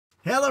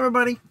Hello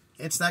everybody,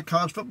 it's that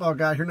college football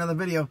guy here, another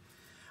video.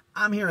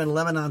 I'm here in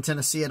Lebanon,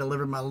 Tennessee. I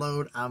delivered my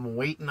load. I'm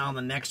waiting on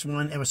the next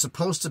one. It was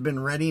supposed to have been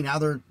ready. Now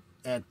they're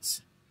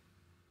at,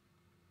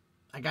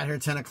 I got here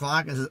at 10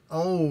 o'clock. I said,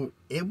 oh,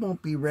 it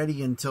won't be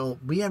ready until,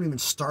 we haven't even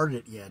started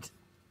it yet.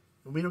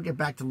 We don't get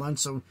back to lunch,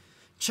 so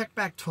check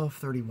back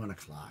 12:30, 1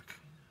 o'clock.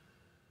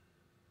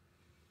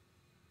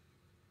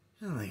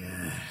 Oh my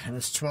God, and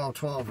it's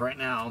 12:12 right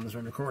now as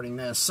I'm recording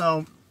this.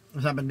 So,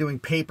 I've been doing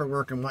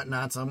paperwork and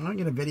whatnot, so I'm going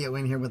to get a video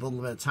in here with a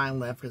little bit of time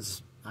left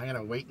because I got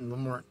to wait a little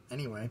more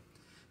anyway.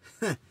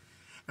 I'm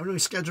doing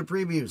schedule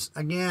previews.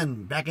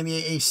 Again, back in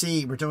the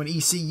AAC, we're doing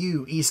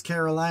ECU, East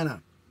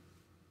Carolina.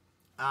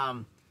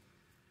 For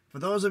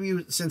those of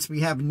you, since we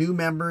have new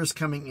members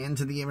coming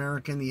into the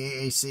American, the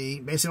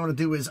AAC, basically what I'm going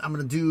to do is I'm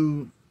going to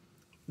do,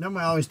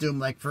 normally I always do them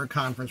like for a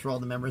conference for all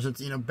the members,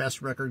 it's,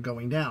 best record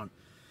going down.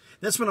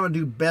 This one I'm going to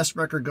do best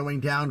record going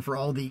down for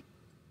all the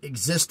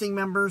existing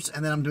members,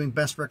 and then I'm doing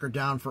best record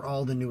down for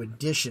all the new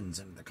additions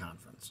into the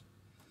conference.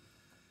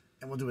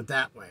 And we'll do it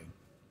that way.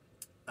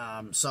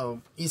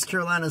 So East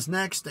Carolina's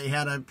next. They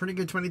had a pretty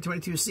good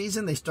 2022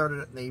 season. They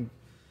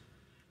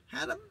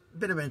had a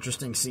bit of an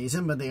interesting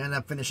season, but they ended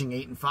up finishing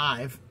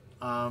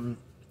 8-5.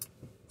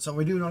 So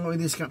we do normally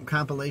these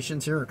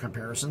compilations here, or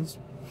comparisons,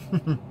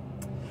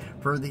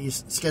 for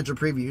these schedule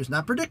previews.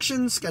 Not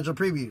predictions, schedule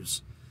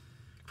previews.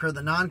 Compare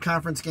the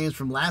non-conference games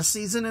from last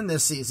season and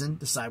this season,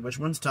 decide which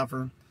one's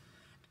tougher,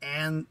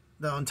 and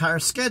the entire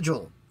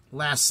schedule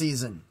last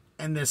season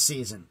and this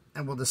season,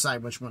 and we'll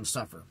decide which one's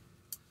tougher.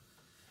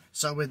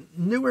 So with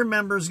newer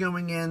members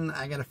going in,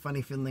 I got a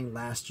funny feeling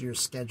last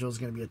year's schedule is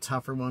going to be a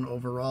tougher one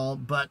overall,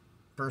 but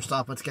first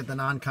off, let's get the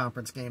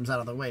non-conference games out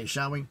of the way,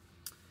 shall we?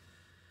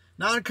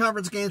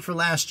 Non-conference games for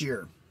last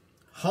year.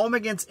 Home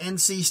against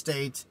NC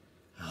State,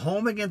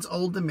 home against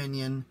Old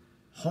Dominion,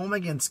 home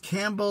against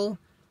Campbell,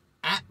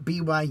 at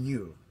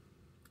BYU.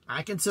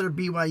 I consider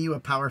BYU a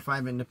Power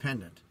 5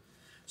 independent.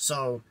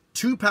 So,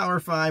 2 Power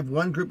 5,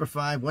 1 Group of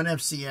 5, 1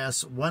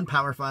 FCS, 1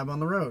 Power 5 on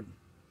the road.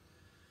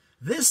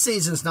 This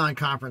season's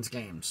non-conference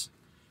games.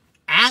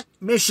 At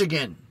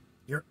Michigan.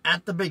 You're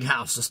at the big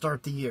house to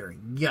start the year.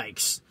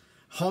 Yikes.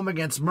 Home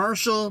against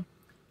Marshall.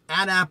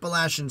 At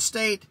Appalachian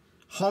State.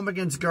 Home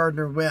against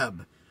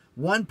Gardner-Webb.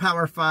 1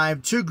 Power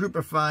 5, 2 Group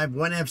of 5,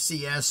 1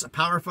 FCS, a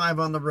Power 5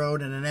 on the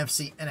road, and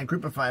a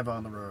Group of 5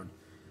 on the road.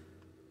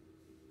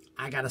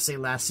 I got to say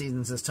last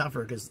season's is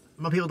tougher because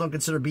most people don't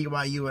consider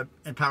BYU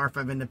a Power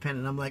 5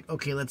 independent. I'm like,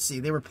 okay, let's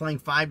see. They were playing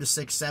 5 to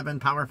 6, 7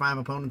 Power 5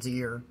 opponents a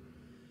year.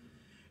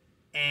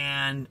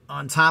 And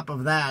on top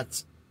of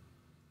that,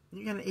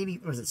 you got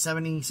an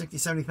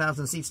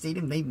 70,000 seat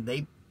stadium.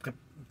 They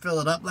fill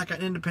it up like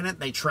an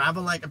independent. They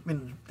travel like,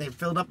 they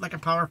filled up like a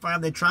Power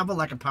 5. They travel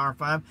like a Power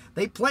 5.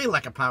 They play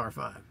like a Power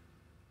 5.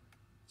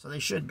 So they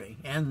should be.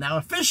 And now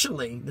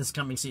officially this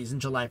coming season,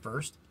 July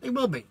 1st, they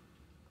will be.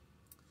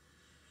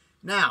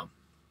 Now,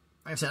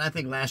 like I said, I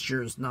think last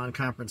year's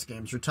non-conference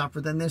games were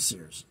tougher than this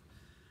year's.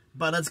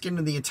 But let's get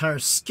into the entire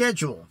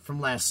schedule from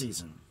last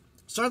season.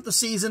 Start the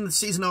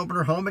season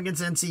opener, home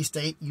against NC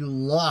State. You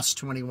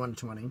lost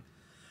 21-20.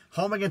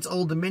 Home against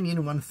Old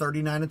Dominion, won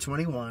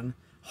 39-21.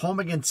 Home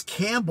against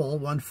Campbell,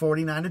 won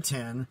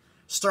 49-10.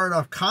 Started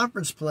off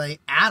conference play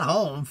at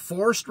home,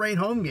 4 straight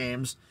home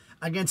games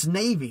against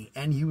Navy,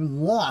 and you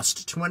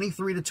lost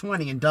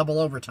 23-20 in double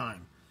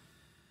overtime.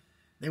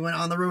 They went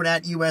on the road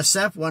at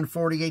USF, won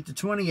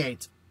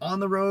 48-28. On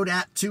the road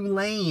at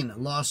Tulane,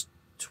 lost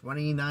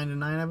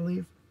 29-9, I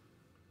believe.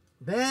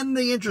 Then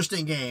the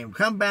interesting game,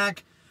 come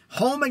back,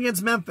 home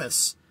against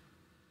Memphis.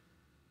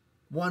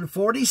 Won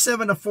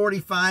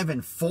 47-45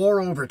 in 4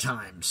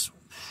 overtimes.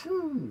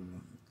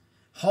 Whew.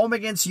 Home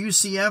against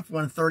UCF,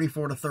 won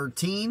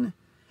 34-13.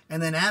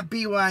 And then at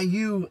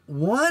BYU,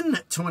 won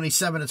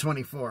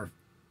 27-24.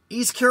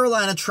 East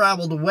Carolina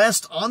traveled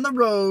west on the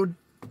road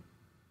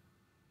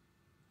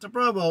to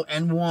Provo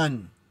and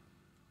won.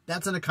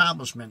 That's an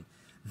accomplishment.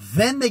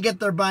 Then they get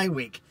their bye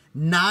week.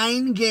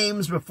 9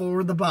 games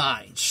before the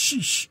bye.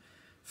 Sheesh.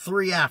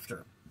 3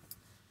 after.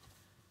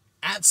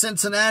 At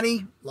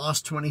Cincinnati,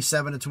 lost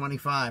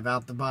 27-25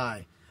 out the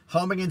bye.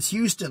 Home against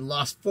Houston,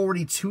 lost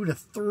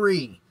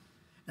 42-3.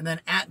 And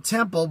then at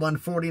Temple, won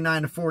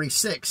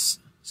 49-46.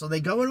 So they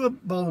go into a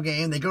bowl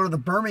game. They go to the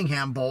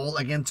Birmingham Bowl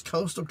against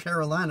Coastal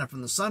Carolina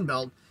from the Sun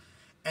Belt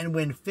and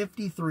win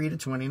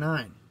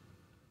 53-29.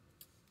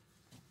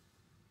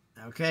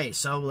 Okay,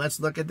 so let's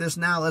look at this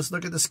now. Let's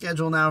look at the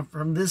schedule now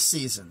from this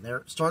season. They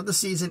started the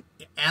season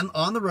and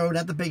on the road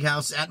at the Big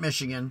House at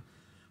Michigan,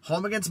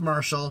 home against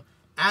Marshall,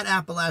 at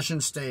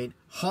Appalachian State,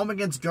 home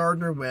against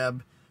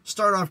Gardner-Webb,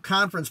 start off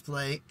conference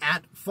play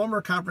at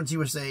former Conference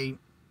USA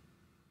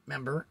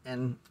member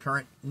and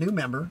current new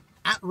member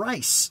at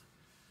Rice.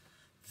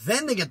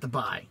 Then they get the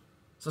bye.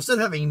 So instead of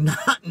having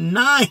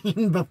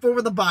 9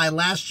 before the bye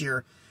last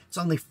year, it's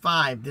only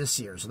 5 this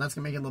year. So that's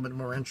going to make it a little bit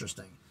more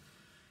interesting.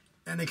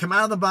 And they come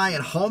out of the bye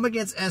at home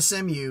against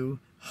SMU,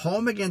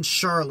 home against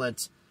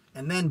Charlotte,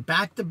 and then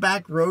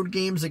back-to-back road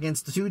games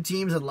against the 2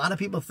 teams that a lot of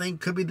people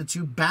think could be the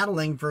 2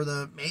 battling for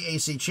the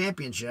AAC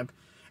championship.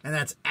 And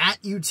that's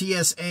at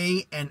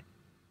UTSA and,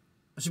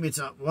 excuse me, it's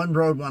one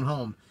road, one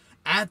home.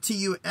 At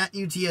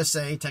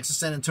UTSA, Texas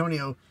San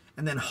Antonio,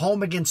 and then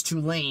home against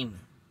Tulane.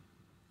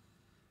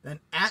 Then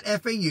at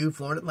FAU,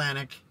 Florida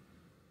Atlantic,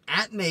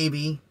 at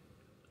Navy,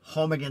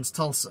 home against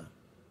Tulsa.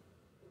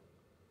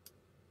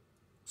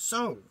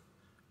 So,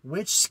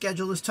 which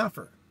schedule is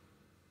tougher?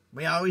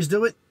 We always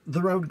do it,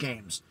 the road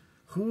games.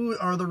 Who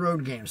are the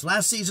road games?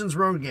 Last season's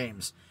road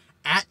games.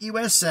 At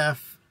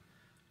USF,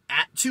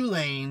 at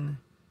Tulane,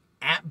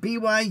 at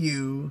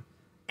BYU,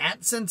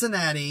 at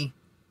Cincinnati,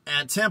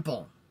 at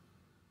Temple.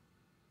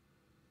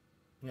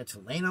 You got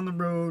Tulane on the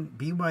road,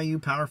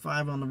 BYU Power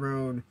 5 on the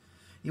road.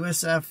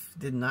 USF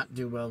did not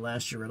do well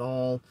last year at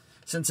all.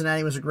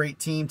 Cincinnati was a great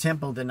team.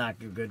 Temple did not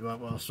do good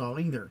well so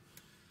either.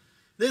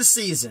 This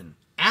season,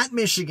 at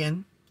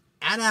Michigan,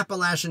 at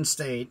Appalachian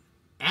State,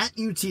 at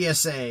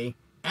UTSA,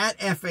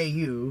 at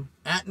FAU,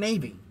 at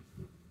Navy.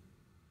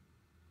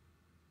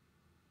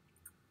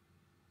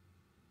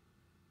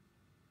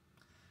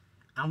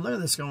 I'm looking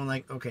at this going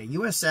like, okay,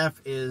 USF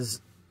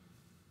is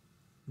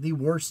the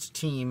worst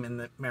team in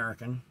the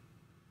American.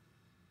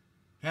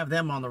 Have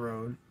them on the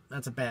road.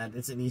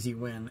 It's an easy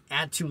win.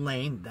 At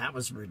Tulane, that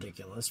was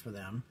ridiculous for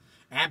them.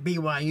 At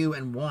BYU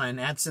and won.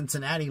 At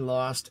Cincinnati,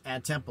 lost.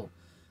 At Temple.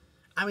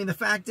 I mean, the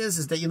fact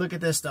is that you look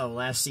at this, though,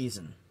 last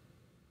season.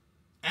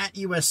 At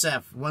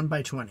USF, won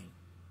by 20.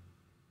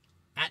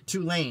 At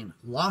Tulane,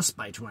 lost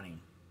by 20.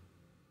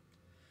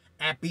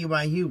 At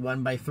BYU,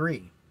 won by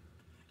 3.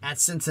 At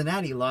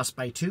Cincinnati, lost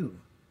by 2.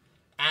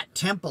 At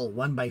Temple,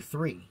 won by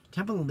 3.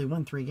 Temple only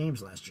won 3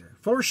 games last year.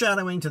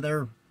 Foreshadowing to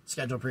their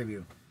schedule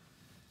preview.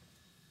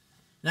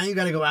 Now you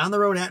got to go on the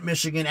road at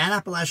Michigan, at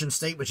Appalachian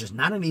State, which is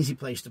not an easy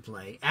place to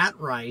play, at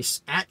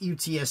Rice, at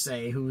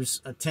UTSA,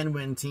 who's a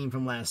 10-win team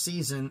from last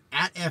season,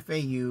 at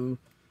FAU,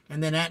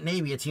 and then at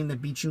Navy, a team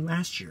that beat you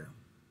last year.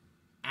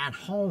 At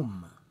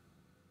home.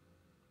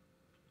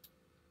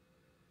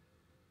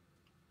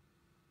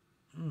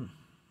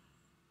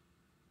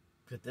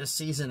 Could this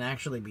season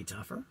actually be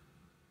tougher?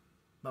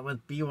 But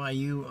with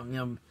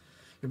BYU,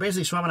 you're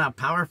basically swapping out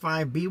Power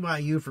 5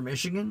 BYU for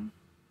Michigan.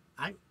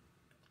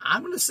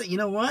 I'm going to say, you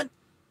know what?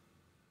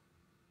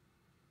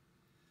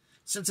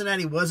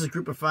 Cincinnati was a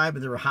group of 5,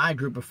 but they were a high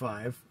group of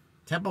 5.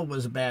 Temple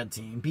was a bad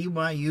team.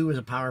 BYU was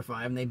a Power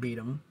 5, and they beat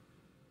them.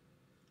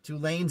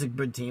 Tulane's a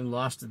good team,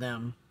 lost to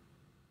them.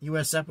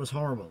 USF was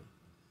horrible.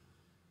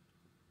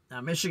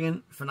 Now,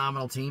 Michigan,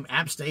 phenomenal team.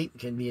 App State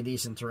can be a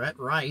decent threat.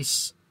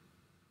 Rice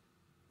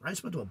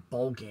went to a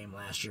bowl game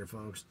last year,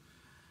 folks.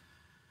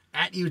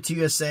 At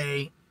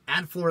UTSA,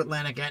 at Florida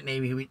Atlantic, at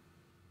Navy.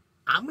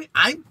 I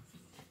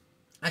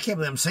can't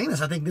believe I'm saying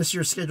this. I think this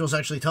year's schedule is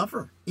actually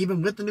tougher,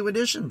 even with the new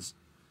additions.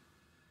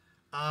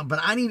 But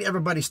I need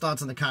everybody's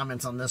thoughts in the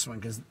comments on this one,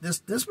 because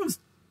this one's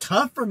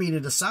tough for me to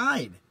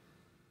decide.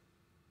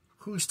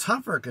 Who's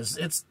tougher? Because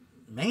it's,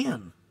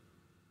 man.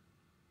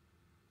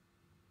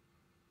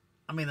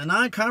 I mean, the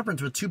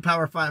non-conference with 2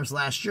 Power 5s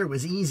last year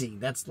was easy.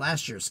 That's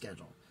last year's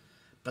schedule.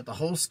 But the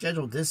whole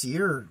schedule this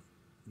year,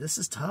 this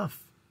is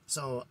tough.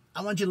 So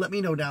I want you to let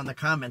me know down in the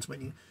comments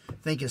what you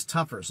think is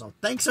tougher. So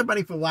thanks,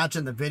 everybody, for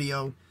watching the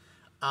video.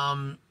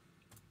 If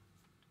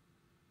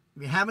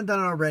you haven't done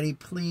it already,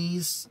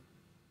 please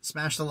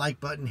smash the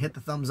like button, hit the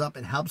thumbs up.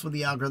 It helps with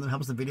the algorithm,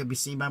 helps the video be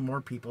seen by more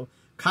people.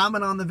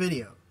 Comment on the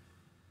video.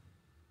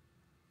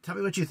 Tell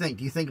me what you think.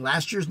 Do you think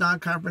last year's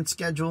non-conference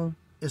schedule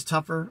is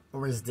tougher,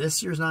 or is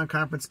this year's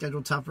non-conference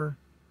schedule tougher?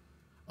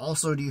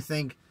 Also, do you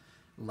think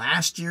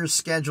last year's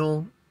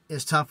schedule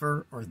is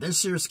tougher, or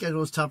this year's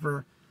schedule is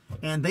tougher?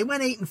 And they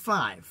went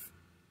 8-5.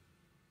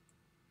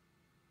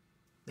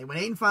 They went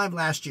 8-5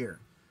 last year.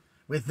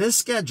 With this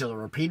schedule, I'll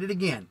repeat it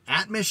again.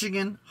 At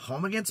Michigan,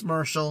 home against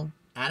Marshall.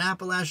 At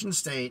Appalachian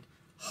State,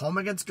 home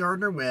against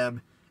Gardner-Webb.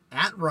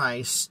 At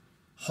Rice,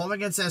 home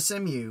against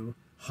SMU.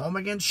 Home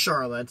against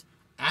Charlotte.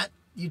 At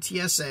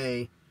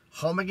UTSA,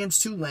 home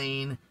against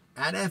Tulane.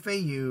 At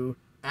FAU.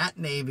 At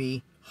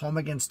Navy, home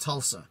against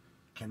Tulsa.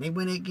 Can they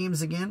win 8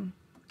 games again?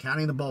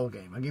 Counting the bowl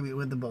game. I'll give you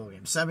with the bowl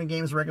game. 7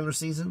 games regular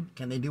season.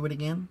 Can they do it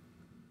again?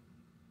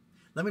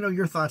 Let me know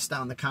your thoughts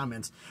down in the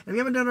comments. If you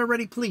haven't done it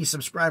already, please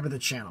subscribe to the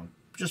channel.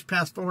 Just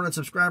past 400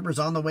 subscribers,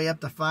 on the way up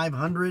to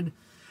 500.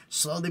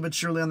 Slowly but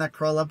surely on that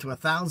crawl up to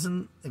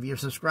 1,000. If you've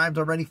subscribed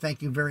already,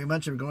 thank you very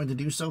much. If you're going to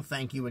do so,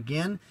 thank you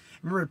again.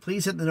 Remember,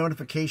 please hit the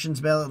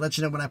notifications bell. It lets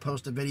you know when I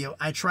post a video.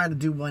 I try to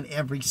do one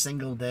every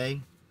single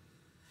day.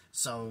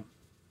 So,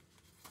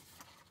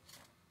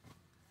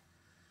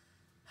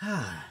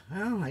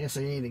 well, I guess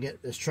I need to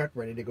get this truck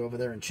ready to go over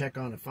there and check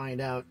on and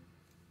find out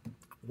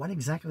what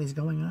exactly is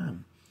going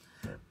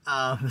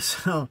on.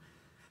 So,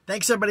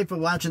 thanks everybody for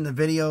watching the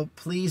video.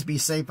 Please be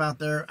safe out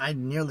there. I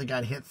nearly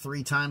got hit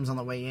 3 times on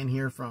the way in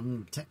here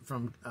from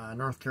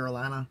North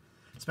Carolina.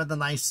 Spent the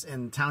night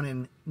in town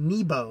in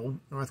Nebo,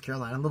 North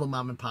Carolina. A little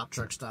mom and pop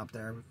truck stop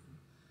there.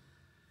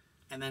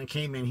 And then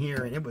came in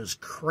here, and it was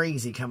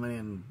crazy coming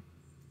in.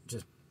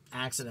 Just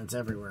accidents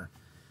everywhere.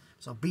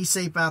 So be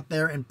safe out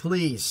there, and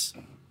please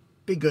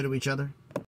be good to each other.